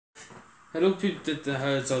Hello people that the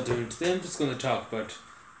how's all doing today. I'm just going to talk about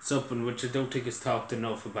something which I don't think is talked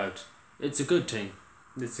enough about. It's a good thing.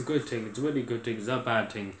 It's a good thing. It's a really good thing. It's not a bad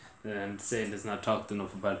thing. And saying it's not talked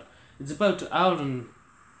enough about. It's about Ireland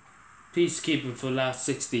peacekeeping for the last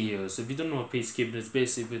 60 years. If you don't know what peacekeeping is,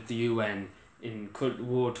 basically with the UN in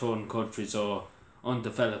war-torn countries or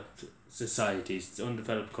undeveloped societies,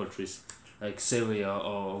 undeveloped countries like Syria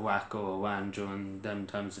or Iraq or Iran during them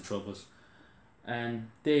times of troubles, and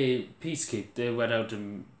they peacekeep. They went out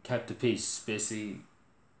and kept the peace, basically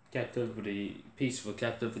kept everybody peaceful,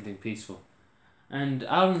 kept everything peaceful. And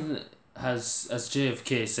Ireland has, as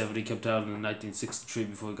JFK said when he kept Ireland in 1963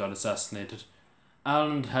 before he got assassinated,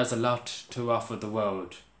 Ireland has a lot to offer the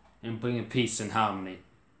world in bringing peace and harmony,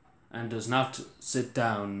 and does not sit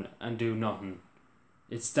down and do nothing.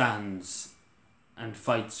 It stands and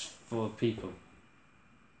fights for people.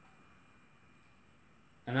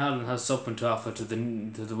 And Ireland has something to offer to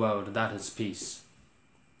the world, and that is peace.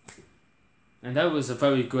 And that was a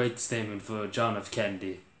very great statement for John F.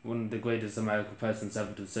 Kennedy, one of the greatest American presidents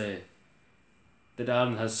ever to say, that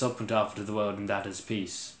Ireland has something to offer to the world, and that is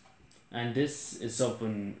peace. And this is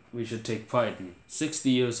something we should take pride in. 60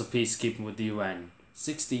 years of peacekeeping with the UN.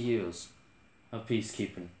 60 years of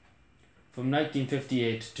peacekeeping. From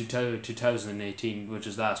 1958 to 2018, which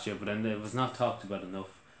is last year, but it was not talked about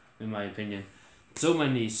enough, in my opinion. So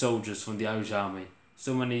many soldiers from the Irish Army,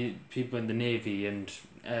 so many people in the Navy and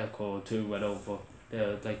Air Corps too went over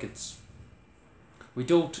there. We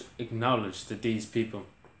don't acknowledge that these people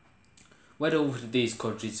went over to these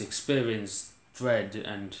countries, experienced dread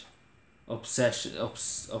and upsetting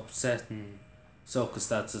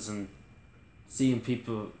circumstances, and seeing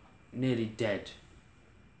people nearly dead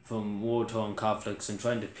from war-torn conflicts, and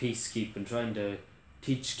trying to peacekeep and trying to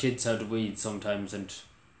teach kids how to read sometimes, and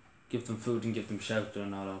give them food and give them shelter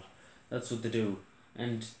and all that. That's what they do.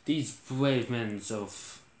 And these brave men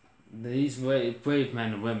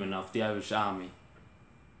and women of the Irish Army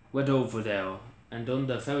went over there and done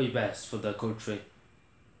their very best for their country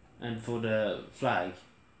and for the flag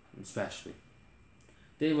especially.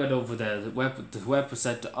 They went over there to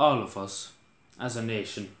represent all of us as a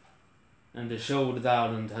nation, and they showed that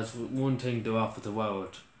Ireland has one thing to offer the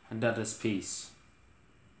world, and that is peace.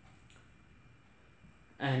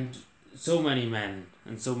 And so many men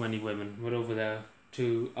and so many women went over there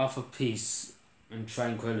to offer peace and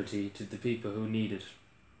tranquility to the people who need it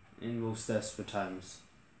in most desperate times.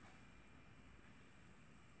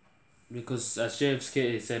 Because, as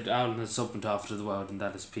JFK said, Ireland has something to offer to the world, and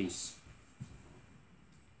that is peace.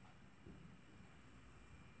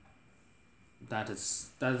 That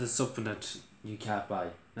is something that you can't buy.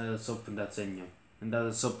 That is something that's in you. And that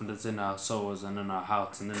is something that's in our souls and in our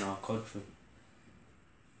hearts and in our country.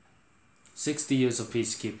 60 years of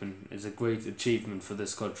peacekeeping is a great achievement for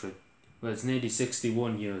this country. Well, it's nearly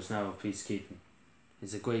 61 years now of peacekeeping.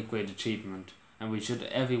 It's a great, great achievement. And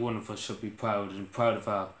every one of us should be proud of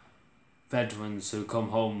our veterans who come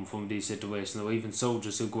home from these situations, or even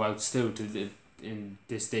soldiers who go out still in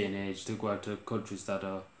this day and age, to go out to countries that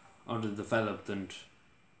are underdeveloped and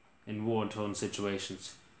in war-torn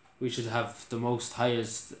situations. We should have the most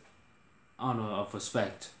highest honour of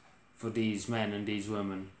respect for these men and these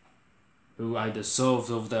women who either served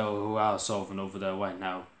over there or who are serving over there right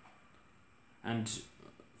now. And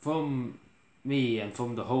from me and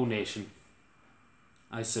from the whole nation,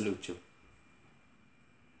 I salute you.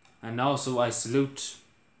 And also I salute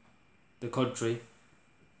the country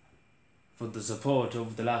for the support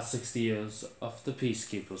over the last 60 years of the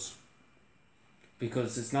peacekeepers.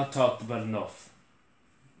 Because it's not talked about enough.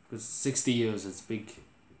 Because 60 years is a big,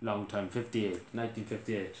 long time.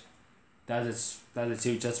 1958. That is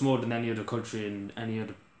huge. That's more than any other country in any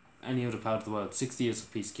other part of the world. 60 years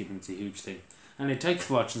of peacekeeping is a huge thing. And thank you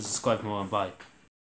for watching. Subscribe more and bye.